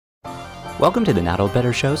Welcome to the Not Old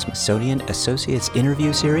Better Show Smithsonian Associates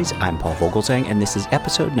Interview Series. I'm Paul Vogelsang, and this is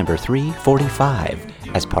episode number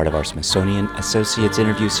 345. As part of our Smithsonian Associates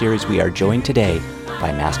Interview Series, we are joined today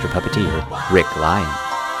by master puppeteer Rick Lyon.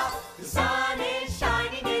 The sun is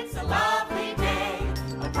shining, it's a lovely day,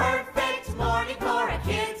 a perfect morning for a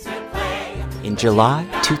kid to play. In July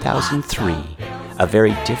 2003, a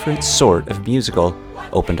very different sort of musical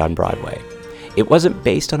opened on Broadway. It wasn't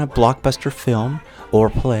based on a blockbuster film or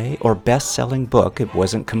play or best-selling book. It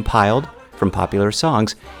wasn't compiled from popular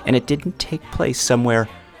songs, and it didn't take place somewhere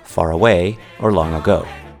far away or long ago.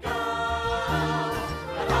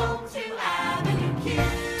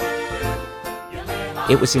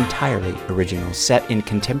 It was entirely original, set in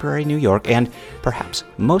contemporary New York, and, perhaps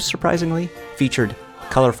most surprisingly, featured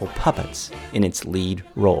colorful puppets in its lead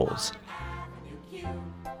roles.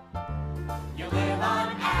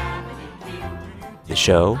 The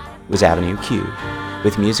show was Avenue Q,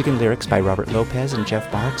 with music and lyrics by Robert Lopez and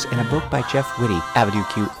Jeff Marks, and a book by Jeff Whitty. Avenue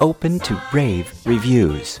Q opened to rave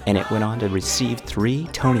reviews, and it went on to receive 3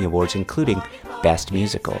 Tony Awards, including Best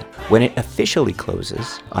Musical. When it officially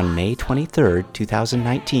closes on May 23,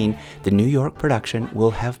 2019, the New York production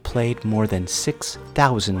will have played more than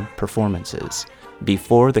 6,000 performances.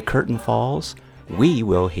 Before the curtain falls, we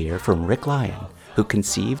will hear from Rick Lyon, who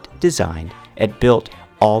conceived, designed, and built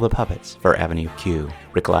all the puppets for Avenue Q.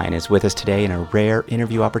 Rick Lyon is with us today in a rare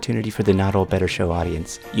interview opportunity for the Not Old Better Show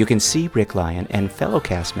audience. You can see Rick Lyon and fellow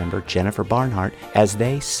cast member Jennifer Barnhart as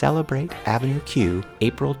they celebrate Avenue Q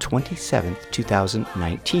April 27,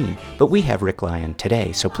 2019. But we have Rick Lyon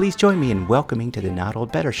today, so please join me in welcoming to the Not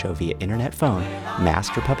Old Better Show via internet phone,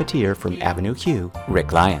 master puppeteer from Avenue Q,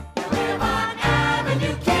 Rick Lyon.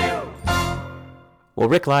 Well,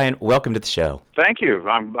 Rick Lyon, welcome to the show. Thank you.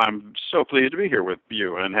 I'm so pleased to be here with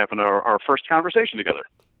you and having our first conversation together.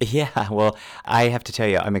 Yeah, well, I have to tell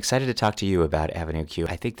you, I'm excited to talk to you about Avenue Q.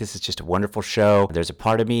 I think this is just a wonderful show. There's a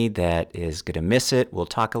part of me that is going to miss it. We'll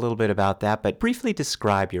talk a little bit about that, but briefly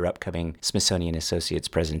describe your upcoming Smithsonian Associates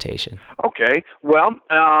presentation. Okay. Well,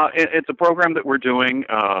 it's a program that we're doing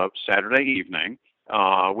Saturday evening,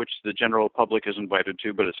 which the general public is invited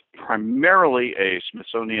to, but it's primarily a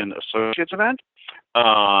Smithsonian Associates event.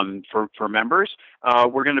 For members.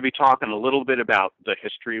 We're going to be talking a little bit about the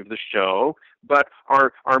history of the show, but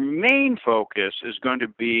our main focus is going to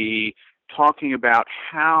be talking about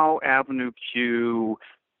how Avenue Q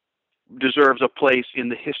deserves a place in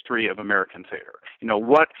the history of American theater. You know,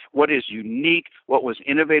 what is unique, what was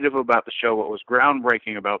innovative about the show, what was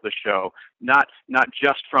groundbreaking about the show, not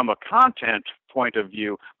just from a content point of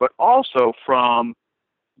view, but also from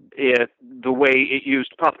the way it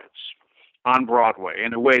used puppets on Broadway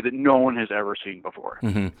in a way that no one has ever seen before.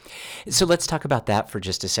 Mm-hmm. So let's talk about that for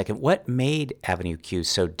just a second. What made Avenue Q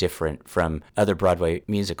so different from other Broadway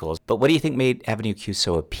musicals? But what do you think made Avenue Q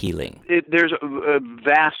so appealing? There's a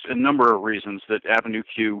vast number of reasons that Avenue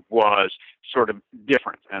Q was sort of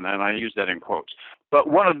different, and I use that in quotes. But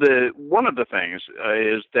one of the things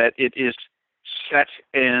is that it is set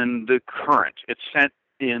in the current. It's set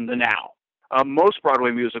in the now. Most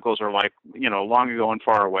Broadway musicals are like, long ago and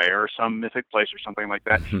far away, or some mythic place or something like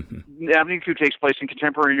that. Avenue Q takes place in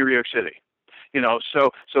contemporary New York City,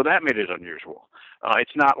 so that made it unusual.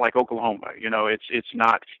 It's not like Oklahoma, it's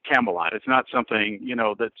not Camelot. It's not something,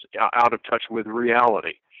 that's out of touch with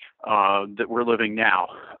reality that we're living now.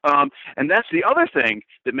 And that's the other thing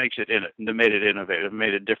that makes it that made it innovative,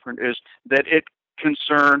 made it different, is that it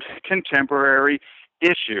concerned contemporary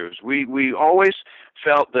issues. We always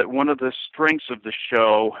felt that one of the strengths of the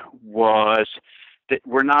show was that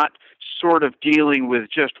we're not sort of dealing with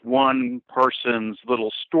just one person's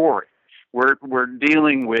little story. We're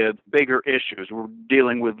dealing with bigger issues. We're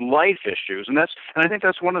dealing with life issues, and I think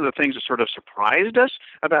that's one of the things that sort of surprised us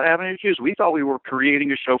about Avenue Q. We thought we were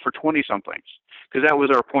creating a show for 20-somethings because that was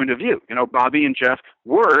our point of view. Bobby and Jeff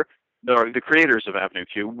were the creators of Avenue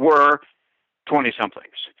Q, were 20-somethings.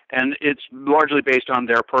 And it's largely based on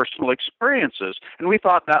their personal experiences. And we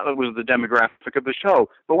thought that was the demographic of the show.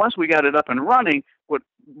 But once we got it up and running,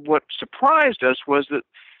 what surprised us was that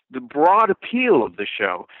the broad appeal of the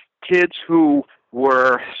show, kids who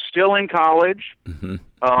were still in college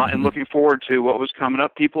and looking forward to what was coming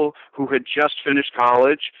up, people who had just finished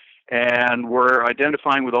college and were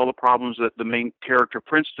identifying with all the problems that the main character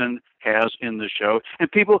Princeton has in the show,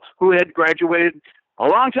 and people who had graduated a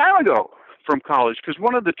long time ago from college. Because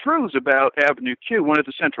one of the truths about Avenue Q, one of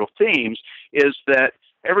the central themes, is that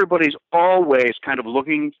everybody's always kind of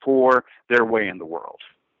looking for their way in the world.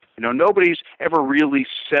 Nobody's ever really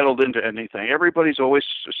settled into anything. Everybody's always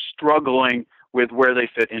struggling with where they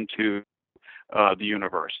fit into the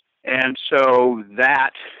universe. And so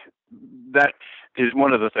that that is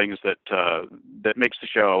one of the things that makes the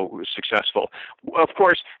show successful. Of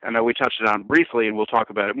course, I know we touched it on briefly, and we'll talk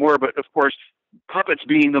about it more. But of course, puppets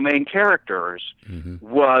being the main characters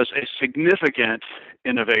was a significant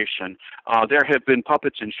innovation. There have been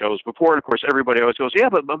puppets in shows before, and of course, everybody always goes, "Yeah,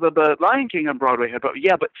 but Lion King on Broadway had puppets."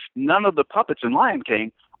 Yeah, but none of the puppets in Lion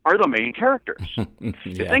King are the main characters. If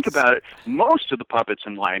you think about it, most of the puppets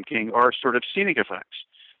in Lion King are sort of scenic effects.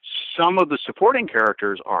 Some of the supporting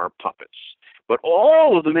characters are puppets, but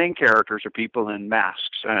all of the main characters are people in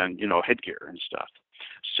masks and, headgear and stuff.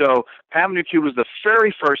 So Avenue Q was the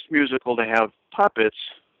very first musical to have puppets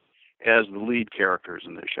as the lead characters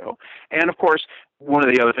in the show. And of course, one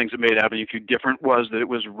of the other things that made Avenue Q different was that it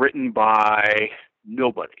was written by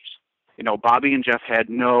nobodies. Bobby and Jeff had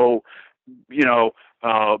no,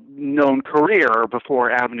 known career before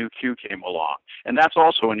Avenue Q came along. And that's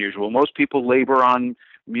also unusual. Most people labor on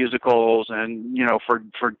musicals and,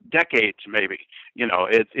 for decades maybe.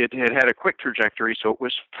 It had a quick trajectory, so it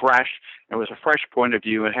was fresh. It was a fresh point of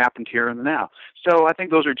view. It happened here and now. So I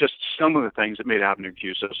think those are just some of the things that made Avenue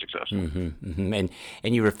Q so successful. And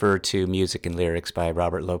you refer to music and lyrics by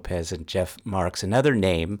Robert Lopez and Jeff Marks. Another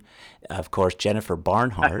name, of course, Jennifer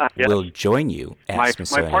Barnhart Yes. will join you at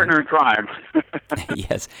Smithsonian. My partner in crime.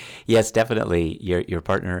 Yes, definitely your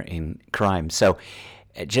partner in crime. So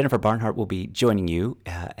Jennifer Barnhart will be joining you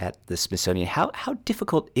at the Smithsonian. How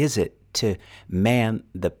difficult is it to man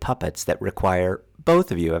the puppets that require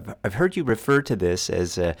both of you? I've heard you refer to this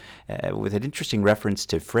as with an interesting reference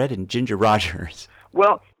to Fred and Ginger Rogers.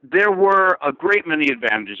 Well, there were a great many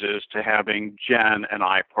advantages to having Jen and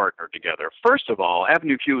I partner together. First of all,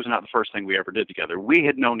 Avenue Q was not the first thing we ever did together. We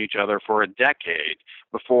had known each other for a decade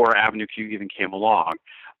before Avenue Q even came along.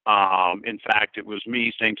 In fact, it was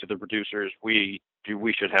me saying to the producers, we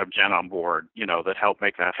should have Jen on board, that helped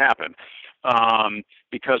make that happen.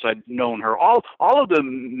 Because I'd known her. All of the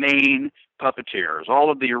main puppeteers, all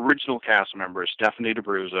of the original cast members, Stephanie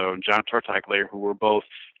DeBruzzo and John Tartaglia, who were both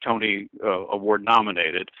Tony Award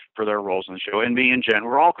nominated for their roles in the show, and me and Jen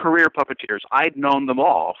were all career puppeteers. I'd known them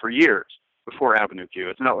all for years before Avenue Q.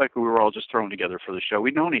 It's not like we were all just thrown together for the show.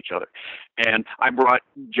 We'd known each other. And I brought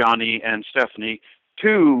Johnny and Stephanie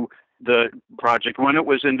to the project when it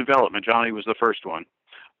was in development. Johnny was the first one.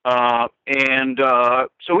 So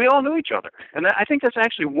we all knew each other. And I think that's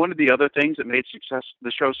actually one of the other things that made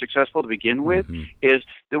the show successful to begin with, is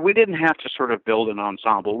that we didn't have to sort of build an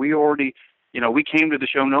ensemble. We already, we came to the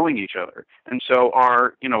show knowing each other. And so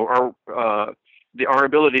our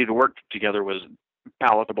ability to work together was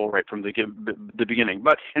palatable right from the beginning.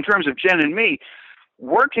 But in terms of Jen and me,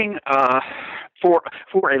 working for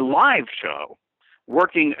a live show,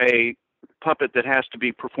 working a puppet that has to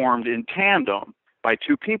be performed in tandem by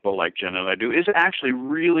two people like Jen and I do is actually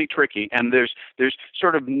really tricky. And there's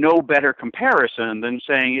sort of no better comparison than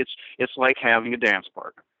saying it's like having a dance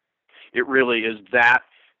partner. It really is that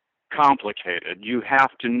complicated. You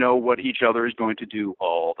have to know what each other is going to do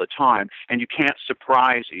all the time, and you can't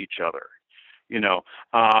surprise each other. We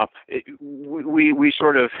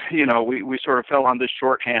sort of fell on this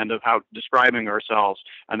shorthand of how describing ourselves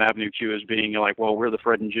on Avenue Q as being like, well, we're the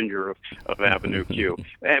Fred and Ginger of Avenue Q.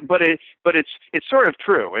 But it's sort of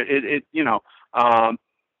true.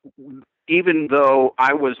 Even though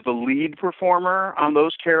I was the lead performer on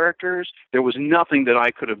those characters, there was nothing that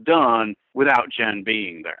I could have done without Jen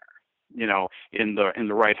being there, in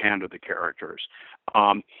the right hand of the characters.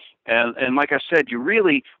 And like I said, you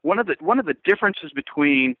really one of the differences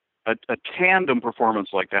between a tandem performance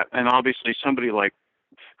like that, and obviously somebody like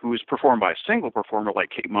who is performed by a single performer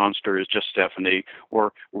like Kate Monster is just Stephanie,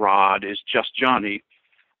 or Rod is just Johnny.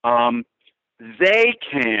 They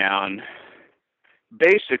can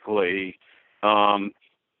basically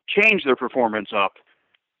change their performance up,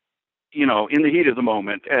 in the heat of the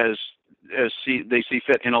moment as they see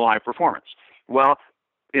fit in a live performance. Well,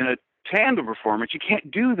 in a tandem performance, you can't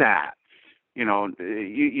do that.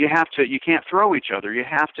 You can't throw each other. You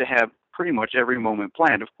have to have pretty much every moment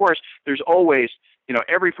planned. Of course, there's always,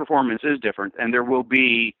 every performance is different, and there will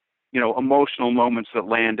be, emotional moments that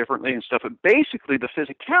land differently and stuff. But basically, the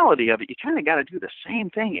physicality of it, you kind of got to do the same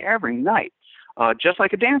thing every night, just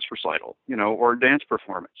like a dance recital, or a dance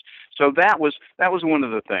performance. So that was one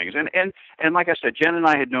of the things. And like I said, Jen and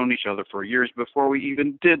I had known each other for years before we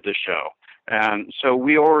even did the show. And so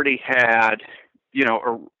we already had,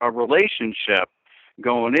 a relationship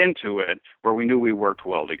going into it where we knew we worked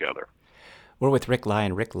well together. We're with Rick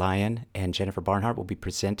Lyon. Rick Lyon and Jennifer Barnhart will be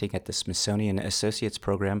presenting at the Smithsonian Associates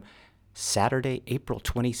Program Saturday, April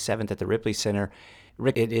 27th at the Ripley Center.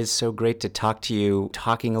 Rick, it is so great to talk to you,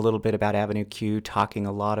 talking a little bit about Avenue Q, talking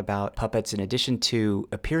a lot about puppets. In addition to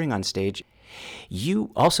appearing on stage,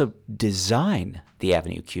 you also design the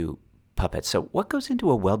Avenue Q puppets. So what goes into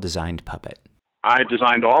a well-designed puppet? I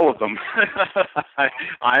designed all of them.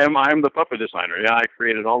 I am the puppet designer. Yeah, I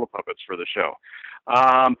created all the puppets for the show.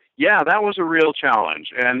 Yeah, that was a real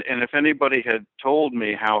challenge. And if anybody had told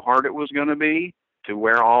me how hard it was going to be to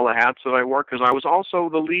wear all the hats that I wore, because I was also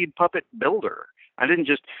the lead puppet builder. I didn't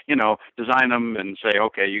just, design them and say,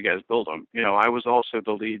 okay, you guys build them. I was also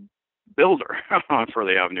the lead builder for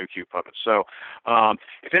the Avenue Q puppets. So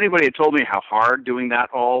if anybody had told me how hard doing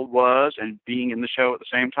that all was and being in the show at the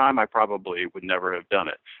same time, I probably would never have done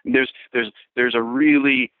it. And there's a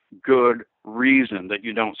really good reason that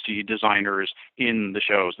you don't see designers in the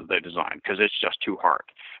shows that they design, because it's just too hard.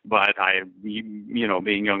 But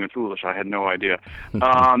being young and foolish, I had no idea.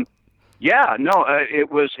 Yeah, no,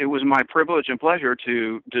 it was my privilege and pleasure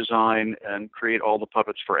to design and create all the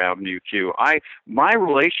puppets for Avenue Q. My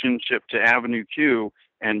relationship to Avenue Q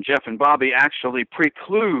and Jeff and Bobby actually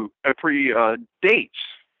predates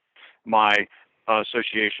my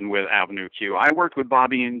association with Avenue Q. I worked with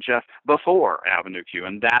Bobby and Jeff before Avenue Q,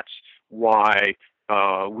 and that's why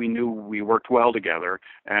we knew we worked well together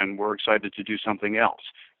and were excited to do something else.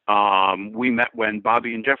 We met when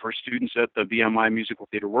Bobby and Jeff were students at the BMI Musical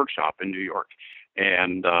Theater Workshop in New York,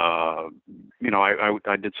 and I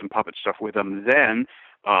did some puppet stuff with them then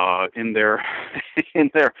in their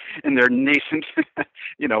nascent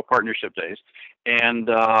partnership days, and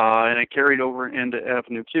it carried over into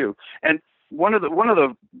Avenue Q. And one of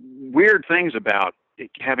the weird things about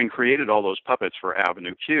having created all those puppets for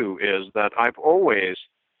Avenue Q is that I've always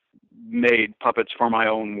made puppets for my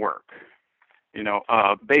own work.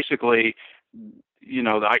 Basically,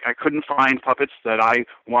 I couldn't find puppets that I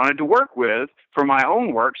wanted to work with for my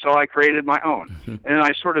own work, so I created my own. Mm-hmm. And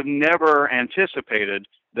I sort of never anticipated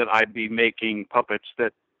that I'd be making puppets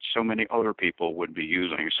that so many other people would be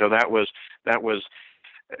using. So that was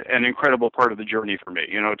an incredible part of the journey for me,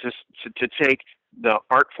 to take the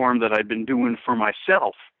art form that I'd been doing for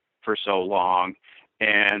myself for so long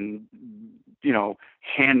and,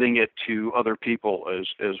 handing it to other people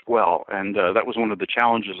as well. And that was one of the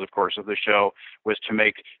challenges, of course, of the show, was to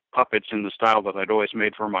make puppets in the style that I'd always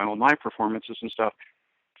made for my own live performances and stuff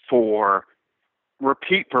for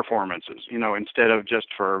repeat performances, instead of just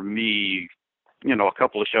for me, a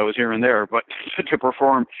couple of shows here and there, but to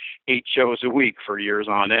perform 8 shows a week for years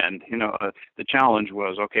on end. The challenge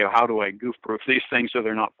was, okay, how do I goof-proof these things so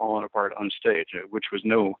they're not falling apart on stage, which was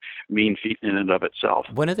no mean feat in and of itself.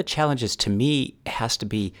 One of the challenges to me has to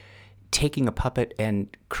be taking a puppet and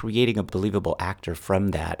creating a believable actor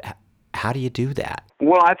from that. How do you do that?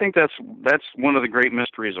 Well, I think that's one of the great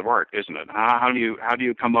mysteries of art, isn't it? How do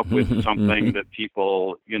you come up with something that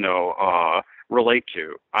people relate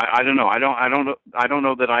to? I don't know. I don't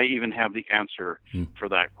know that I even have the answer for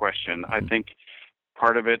that question. I think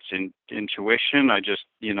part of it's intuition. I just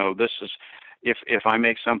this is if I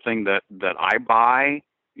make something that I buy,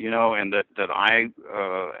 and that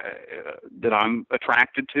I'm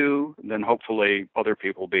attracted to, then hopefully other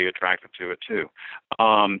people will be attracted to it too.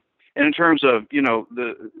 And in terms of,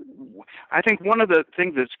 I think one of the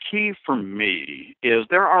things that's key for me is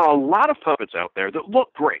there are a lot of puppets out there that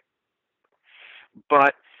look great.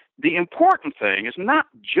 But the important thing is not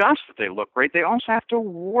just that they look great, they also have to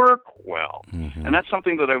work well. Mm-hmm. And that's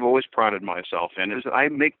something that I've always prided myself in, is that I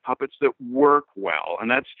make puppets that work well. And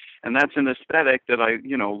that's an aesthetic that I,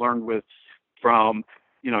 learned from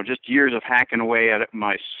just years of hacking away at it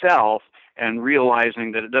myself and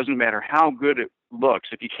realizing that it doesn't matter how good it looks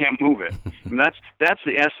if you can't move it. And that's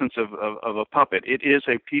the essence of a puppet. It is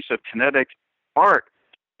a piece of kinetic art.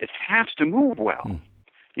 It has to move well.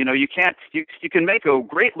 You can't. You can make a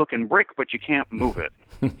great looking brick, but you can't move it.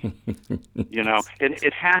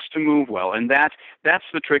 It has to move well, and that's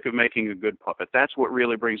the trick of making a good puppet. That's what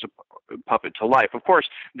really brings a puppet to life. Of course,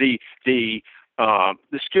 the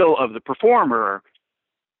skill of the performer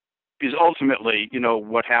is ultimately,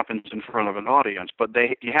 what happens in front of an audience. But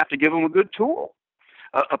you have to give them a good tool.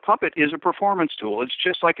 A puppet is a performance tool. It's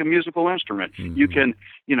just like a musical instrument. Mm-hmm. You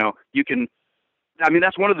can. I mean,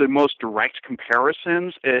 that's one of the most direct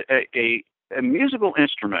comparisons. A musical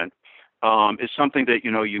instrument is something that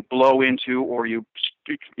you blow into or you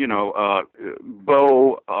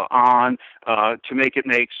bow on to make it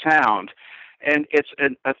make sound, and it's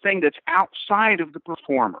a thing that's outside of the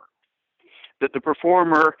performer, that the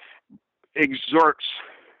performer exerts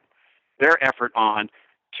their effort on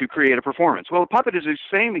to create a performance. Well, a puppet is the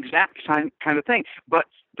same exact kind of thing, but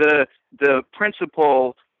the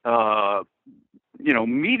principal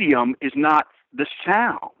medium is not the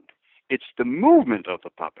sound. It's the movement of the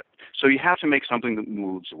puppet. So you have to make something that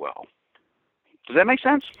moves well. Does that make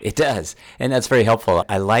sense? It does, and that's very helpful.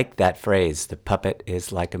 I like that phrase, the puppet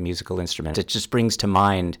is like a musical instrument. It just brings to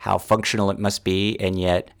mind how functional it must be, and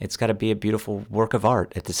yet it's got to be a beautiful work of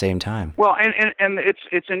art at the same time. Well, and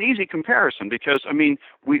it's an easy comparison because, I mean,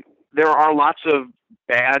 there are lots of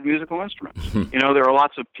bad musical instruments. There are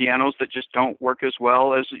lots of pianos that just don't work as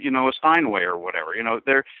well as, a Steinway or whatever.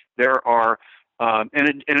 There are,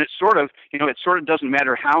 and it sort of doesn't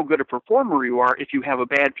matter how good a performer you are if you have a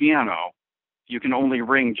bad piano. You can only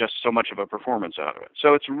wring just so much of a performance out of it.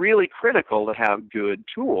 So it's really critical to have good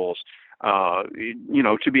tools,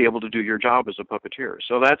 to be able to do your job as a puppeteer.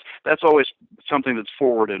 So that's always something that's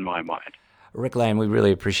forward in my mind. Rick Lyon, we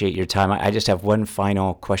really appreciate your time. I just have one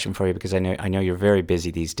final question for you because I know you're very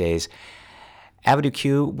busy these days. Avenue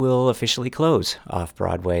Q will officially close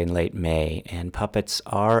off-Broadway in late May, and puppets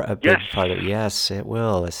are a big part of it. Yes, it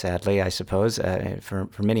will, sadly, I suppose, for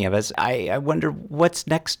many of us. I wonder what's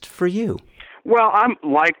next for you. Well, I'm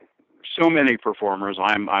like so many performers.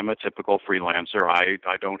 I'm a typical freelancer. I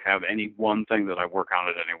don't have any one thing that I work on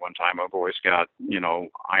at any one time. I've always got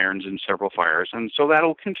irons in several fires, and so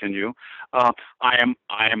that'll continue. I am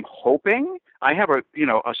hoping I have a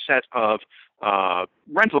set of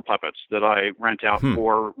rental puppets that I rent out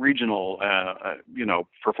for regional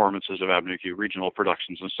performances of Avenue Q, regional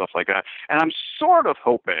productions and stuff like that. And I'm sort of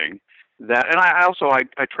hoping that, and I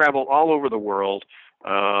travel all over the world.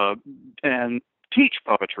 And teach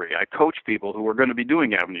puppetry. I coach people who are going to be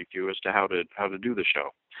doing Avenue Q as to how to do the show.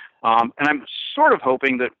 And I'm sort of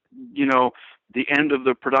hoping that, the end of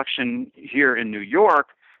the production here in New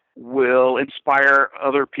York will inspire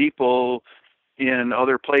other people in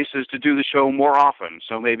other places to do the show more often.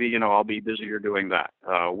 So maybe, I'll be busier doing that.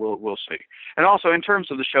 We'll see. And also in terms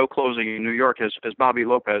of the show closing in New York, as Bobby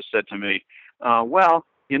Lopez said to me,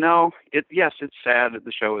 it's sad that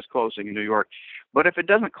the show is closing in New York, but if it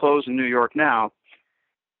doesn't close in New York now,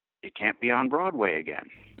 it can't be on Broadway again.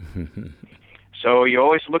 So you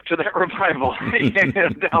always look to that revival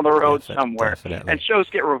down the road somewhere. Definitely. And shows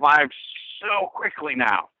get revived so quickly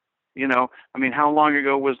now. How long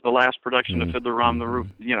ago was the last production of Fiddler on the Roof?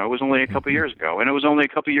 It was only a couple years ago. And it was only a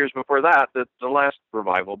couple years before that the last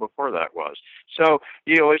revival before that was. So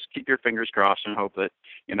you always keep your fingers crossed and hope that,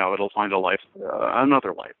 it'll find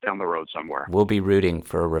another life down the road somewhere. We'll be rooting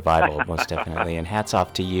for a revival, most definitely. And hats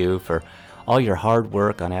off to you for all your hard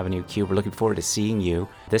work on Avenue Q. We're looking forward to seeing you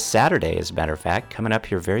this Saturday, as a matter of fact, coming up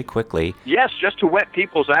here very quickly. Yes, just to whet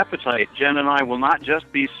people's appetite, Jen and I will not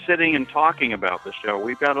just be sitting and talking about the show.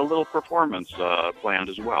 We've got a little performance planned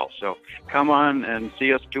as well. So come on and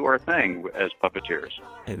see us do our thing as puppeteers.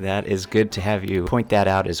 That is good to have you point that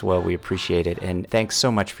out as well. We appreciate it. And thanks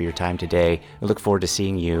so much for your time today. We look forward to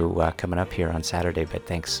seeing you coming up here on Saturday. But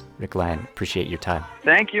thanks, Rick Lyon. Appreciate your time.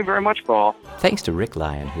 Thank you very much, Paul. Thanks to Rick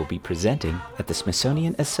Lyon, who will be presenting at the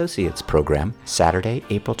Smithsonian Associates Program Saturday,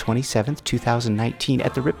 April 27th, 2019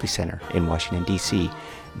 at the Ripley Center in Washington, D.C.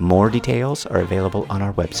 More details are available on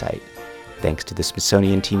our website. Thanks to the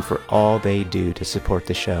Smithsonian team for all they do to support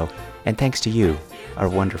the show. And thanks to you, our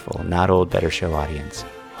wonderful Not Old Better Show audience.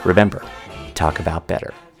 Remember, talk about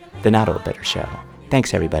better. The Not Old Better Show.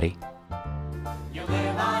 Thanks, everybody.